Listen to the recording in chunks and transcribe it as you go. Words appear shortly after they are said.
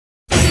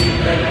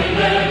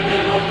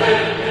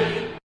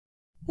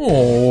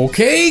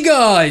Okay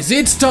guys,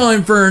 it's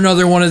time for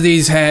another one of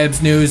these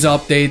Habs news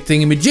update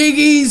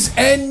thingymajiggys,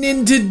 and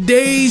in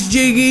today's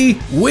jiggy,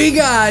 we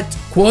got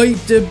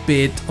quite a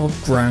bit of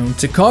ground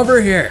to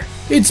cover here.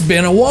 It's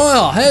been a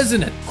while,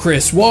 hasn't it?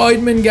 Chris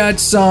Wideman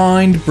got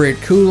signed,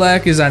 Britt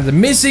Kulak is on the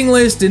missing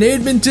list in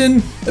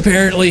Edmonton,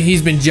 apparently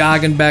he's been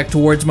jogging back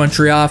towards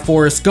Montreal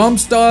Forrest Gump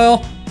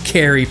style,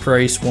 Carey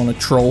Price won a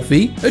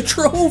trophy.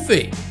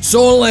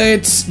 So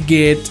let's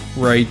get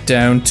right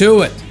down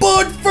to it.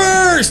 But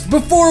first,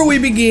 before we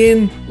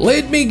begin,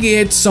 let me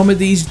get some of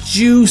these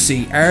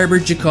juicy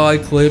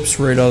Arbor-Jakai clips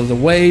right out of the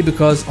way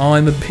because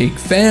I'm a big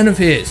fan of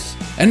his.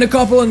 And a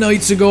couple of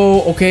nights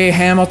ago, okay,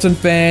 Hamilton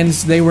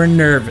fans, they were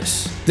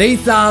nervous. They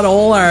thought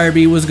all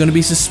Arby was going to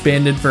be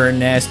suspended for a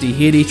nasty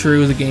hit he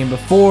threw the game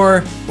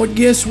before, but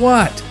guess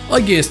what?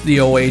 I guess the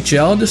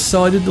OHL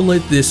decided to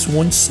let this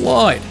one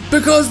slide.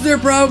 Because they're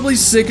probably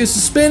sick of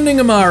suspending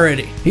him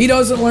already. He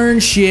doesn't learn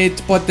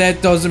shit, but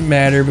that doesn't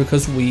matter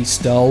because we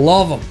still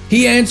love him.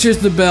 He answers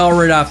the bell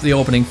right off the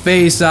opening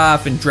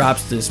face-off and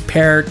drops this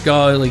parrot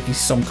guy like he's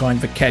some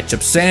kind of a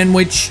ketchup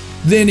sandwich.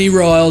 Then he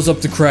riles up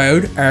the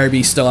crowd,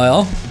 RB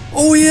style.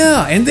 Oh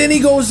yeah, and then he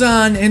goes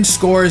on and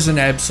scores an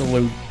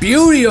absolute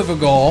beauty of a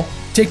goal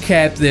to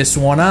cap this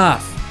one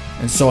off.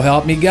 And so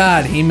help me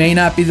God, he may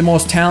not be the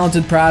most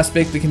talented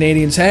prospect the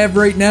Canadiens have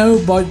right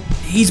now, but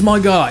he's my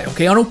guy,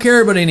 okay? I don't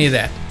care about any of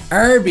that.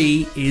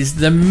 RB is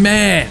the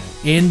man.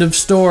 End of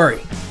story.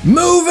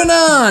 Moving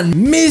on,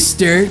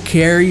 Mr.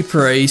 Carey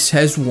Price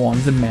has won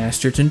the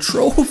Masterton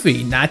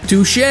Trophy. Not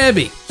too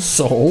shabby.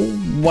 So,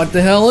 what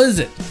the hell is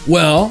it?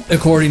 Well,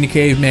 according to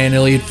caveman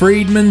Elliot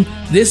Friedman,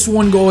 this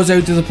one goes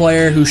out to the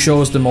player who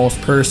shows the most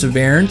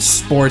perseverance,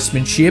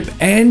 sportsmanship,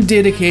 and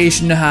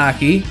dedication to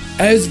hockey,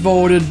 as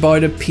voted by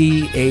the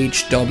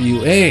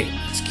PHWA.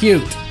 It's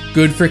cute.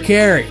 Good for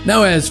Carey.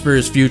 Now as for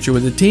his future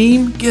with the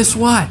team, guess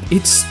what?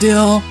 It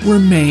still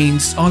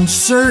remains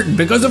uncertain,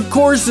 because of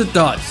course it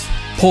does.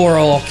 Poor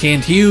old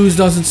Kent Hughes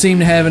doesn't seem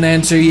to have an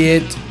answer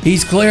yet.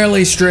 He's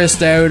clearly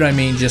stressed out. I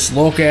mean, just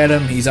look at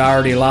him. He's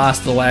already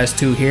lost the last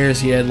 2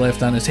 hairs he had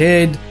left on his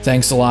head.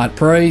 Thanks a lot,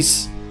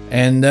 Price.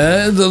 And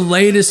the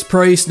latest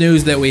Price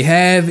news that we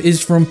have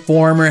is from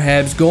former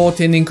Habs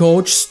goaltending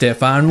coach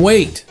Stefan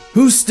Waite,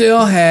 who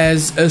still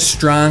has a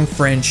strong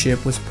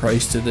friendship with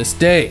Price to this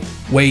day.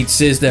 Waite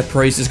says that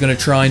Price is going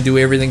to try and do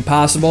everything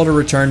possible to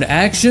return to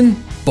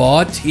action,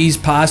 but he's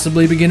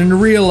possibly beginning to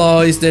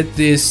realize that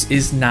this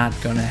is not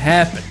going to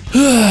happen.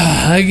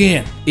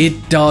 Again,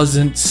 it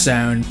doesn't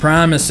sound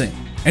promising.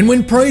 And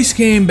when Price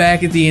came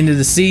back at the end of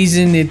the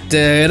season,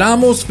 it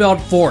almost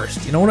felt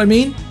forced, you know what I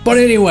mean? But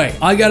anyway,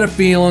 I got a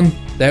feeling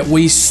that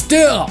we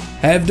still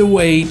have to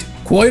wait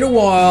quite a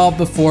while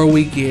before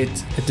we get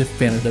a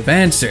definitive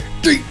answer.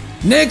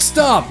 Next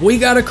up, we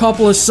got a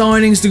couple of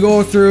signings to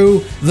go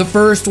through. The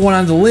first one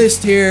on the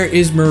list here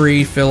is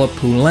Phillip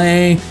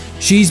Poulin.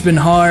 She's been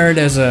hired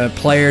as a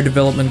player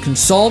development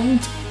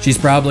consultant. She's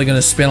probably going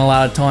to spend a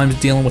lot of time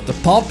dealing with the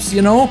pups,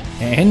 you know?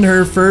 And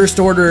her first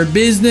order of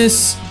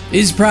business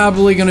is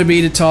probably going to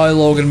be to tie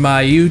Logan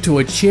Mailloux to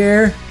a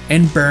chair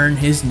and burn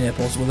his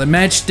nipples with a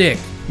matchstick.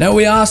 Now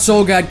we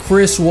also got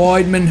Chris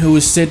Wideman, who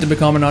is set to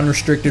become an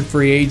unrestricted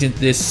free agent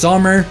this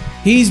summer.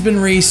 He's been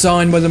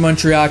re-signed by the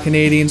Montreal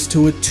Canadiens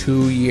to a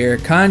 2-year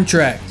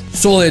contract.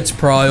 So let's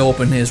pry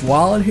open his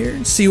wallet here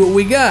and see what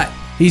we got.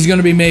 He's going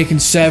to be making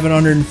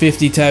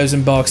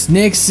 $750,000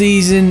 next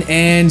season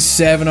and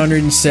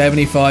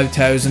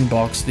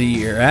 $775,000 the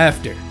year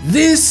after.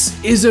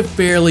 This is a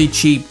fairly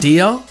cheap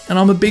deal, and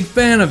I'm a big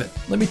fan of it.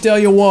 Let me tell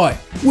you why.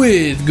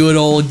 With good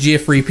old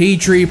Jeffrey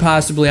Petrie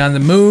possibly on the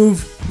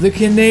move, the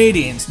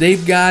Canadiens,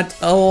 they've got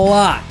a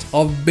lot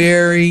of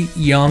very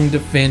young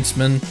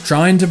defensemen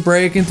trying to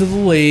break into the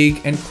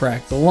league and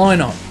crack the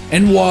lineup.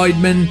 And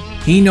Wideman,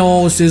 he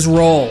knows his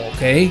role,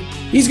 okay?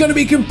 He's going to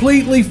be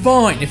completely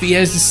fine if he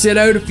has to sit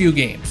out a few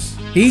games.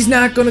 He's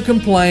not going to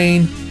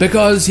complain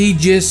because he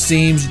just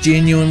seems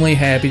genuinely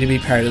happy to be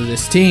part of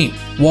this team.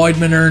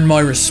 Wideman earned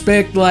my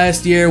respect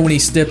last year when he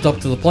stepped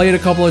up to the plate a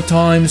couple of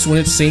times when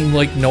it seemed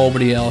like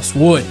nobody else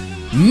would.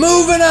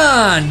 Moving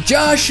on,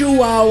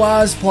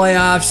 Joshua's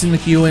playoffs in the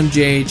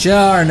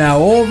QMJHL are now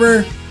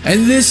over,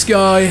 and this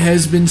guy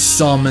has been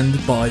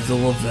summoned by the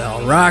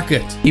Laval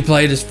Rocket. He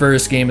played his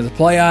first game of the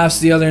playoffs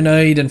the other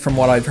night, and from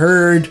what I've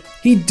heard,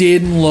 he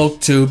didn't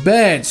look too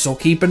bad, so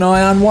keep an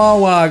eye on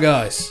Wawa,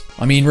 guys.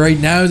 I mean, right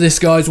now, this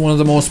guy's one of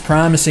the most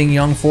promising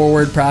young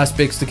forward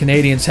prospects the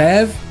Canadiens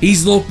have.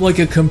 He's looked like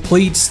a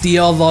complete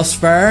steal thus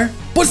far.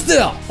 But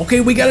still, okay,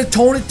 we gotta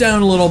tone it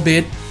down a little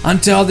bit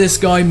until this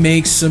guy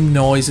makes some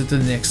noise at the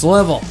next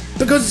level.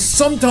 Because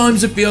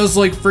sometimes it feels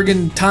like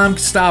friggin' Tom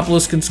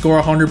Kostopoulos can score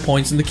 100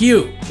 points in the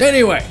queue.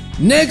 Anyway,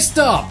 next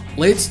up,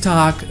 let's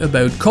talk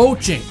about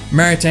coaching.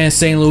 Martin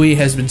St. Louis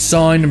has been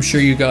signed. I'm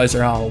sure you guys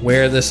are all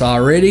aware of this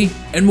already.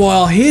 And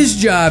while his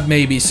job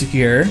may be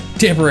secure,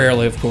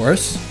 temporarily of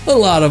course, a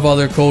lot of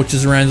other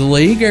coaches around the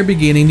league are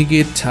beginning to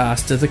get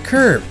tossed to the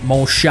curb.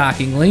 Most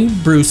shockingly,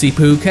 Brucey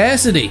Poo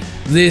Cassidy.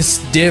 This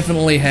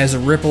definitely has a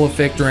ripple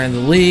effect around the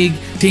league.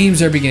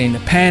 Teams are beginning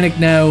to panic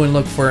now and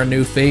look for a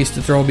new face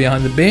to throw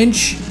behind the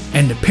bench.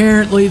 And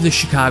apparently the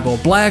Chicago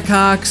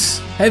Blackhawks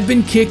have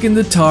been kicking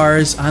the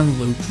tires on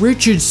Luke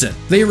Richardson.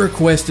 They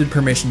requested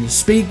permission to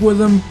speak with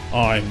him.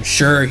 I'm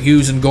sure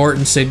Hughes and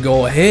Gorton said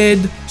go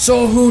ahead,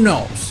 so who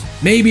knows?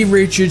 Maybe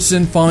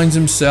Richardson finds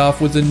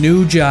himself with a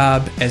new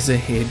job as a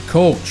head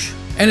coach.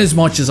 And as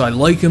much as I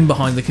like him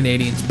behind the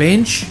Canadiens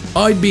bench,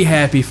 I'd be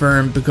happy for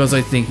him because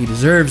I think he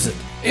deserves it.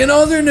 In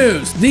other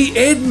news, the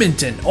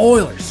Edmonton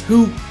Oilers,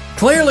 who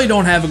clearly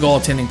don't have a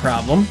goaltending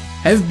problem,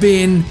 have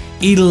been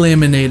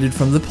eliminated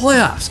from the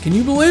playoffs. Can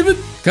you believe it?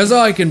 Because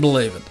I can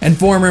believe it. And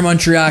former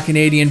Montreal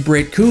Canadian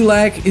Brett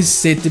Kulak is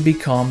set to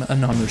become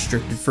an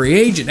unrestricted free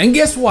agent. And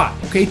guess what?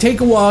 Okay, take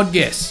a wild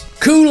guess.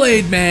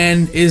 Kool-Aid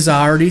Man is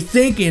already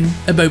thinking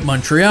about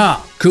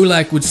Montreal.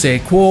 Kulak would say,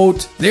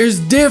 quote, "There's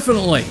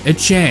definitely a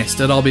chance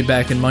that I'll be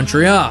back in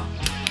Montreal.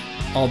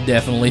 I'll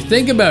definitely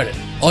think about it.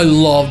 I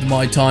loved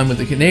my time with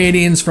the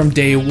Canadiens from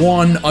day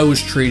one. I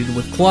was treated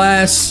with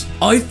class.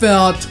 I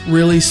felt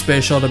really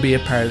special to be a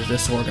part of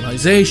this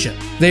organization.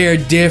 They are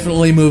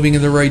definitely moving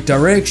in the right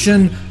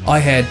direction. I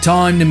had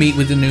time to meet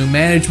with the new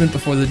management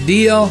before the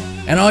deal,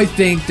 and I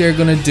think they're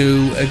gonna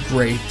do a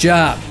great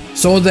job."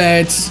 So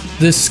that's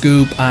the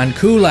scoop on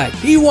Kulak.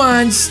 He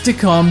wants to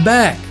come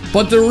back.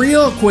 But the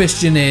real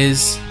question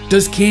is,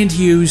 does Kent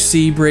Hughes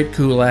see Brett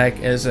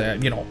Kulak as a,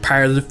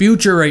 part of the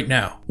future right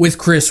now? With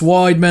Chris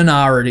Wideman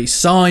already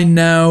signed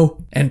now,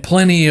 and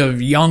plenty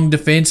of young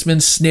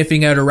defensemen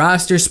sniffing out a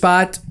roster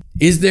spot,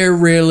 is there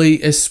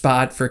really a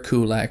spot for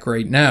Kulak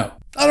right now?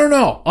 I don't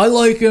know. I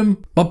like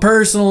him, but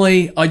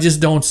personally, I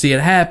just don't see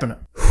it happening.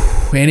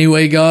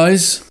 Anyway,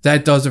 guys,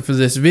 that does it for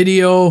this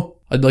video.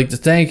 I'd like to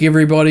thank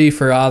everybody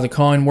for all the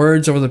kind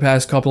words over the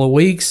past couple of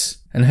weeks,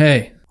 and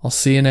hey, I'll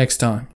see you next time.